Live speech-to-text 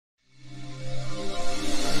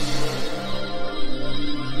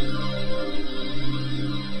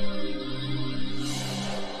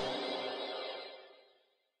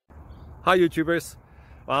Hi YouTubers.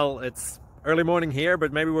 Well, it's early morning here,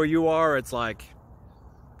 but maybe where you are it's like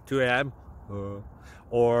 2 a.m.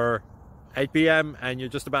 or 8 p.m. and you're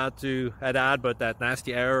just about to head out, but that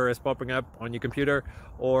nasty error is popping up on your computer,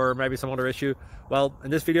 or maybe some other issue. Well,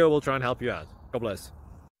 in this video we'll try and help you out. God bless.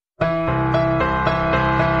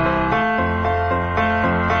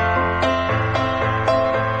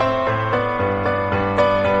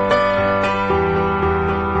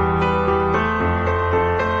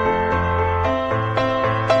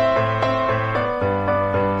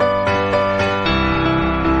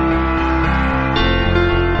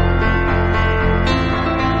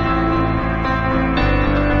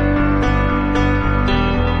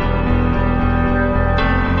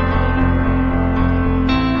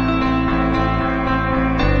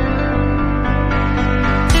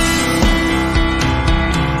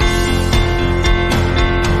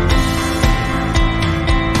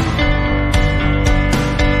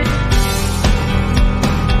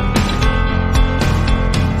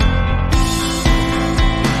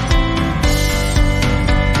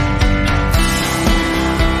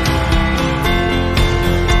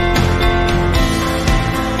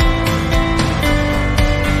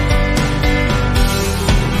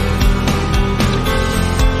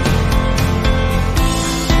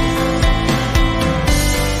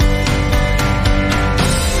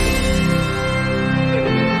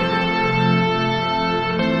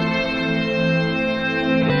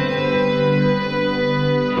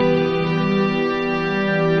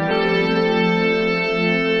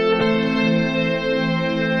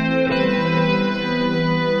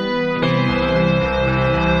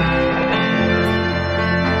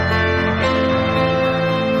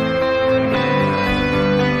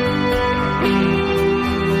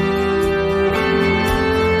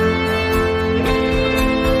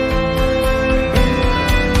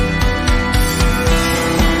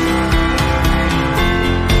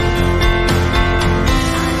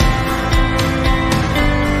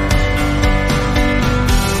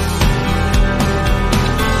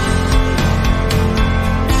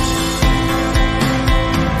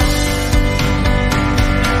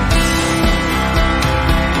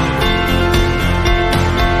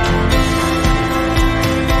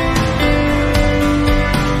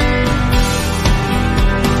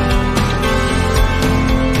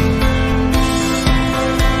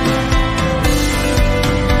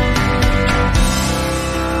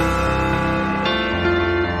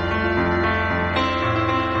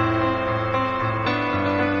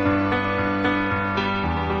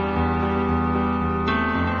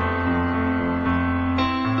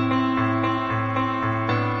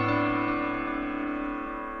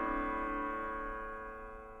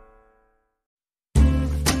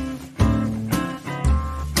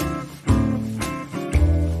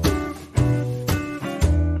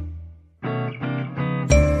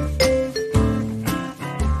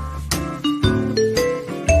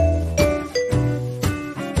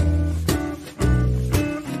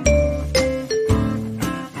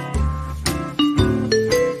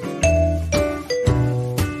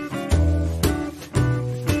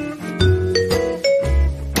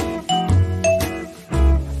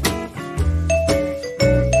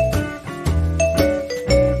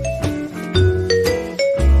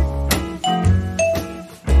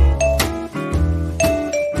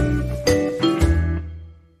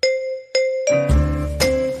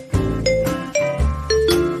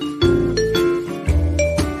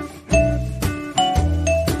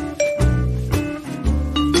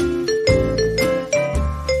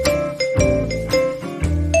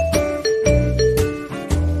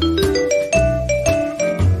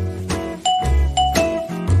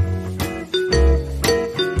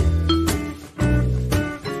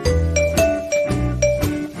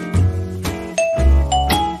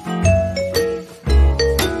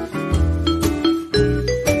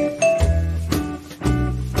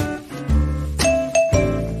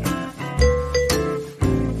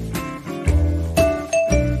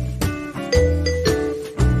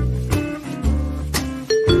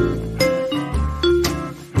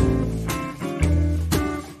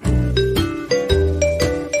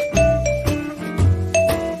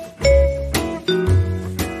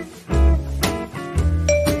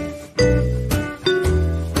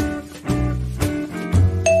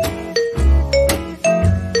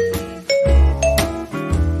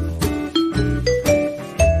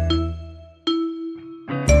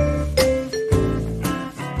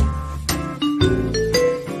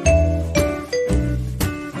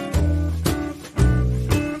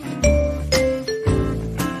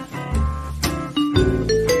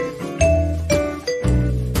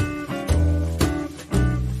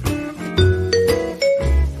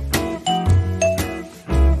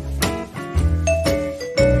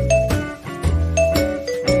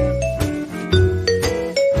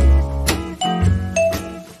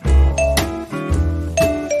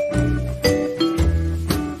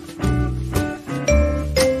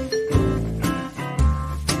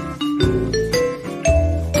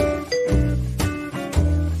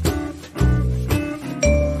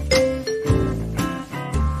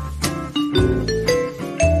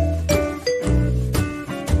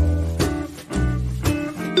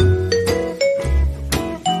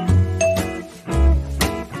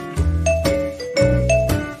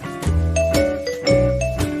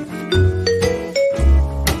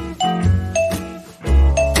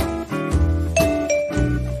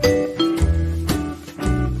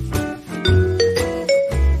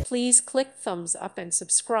 please click thumbs up and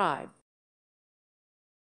subscribe.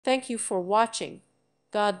 Thank you for watching.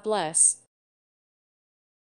 God bless.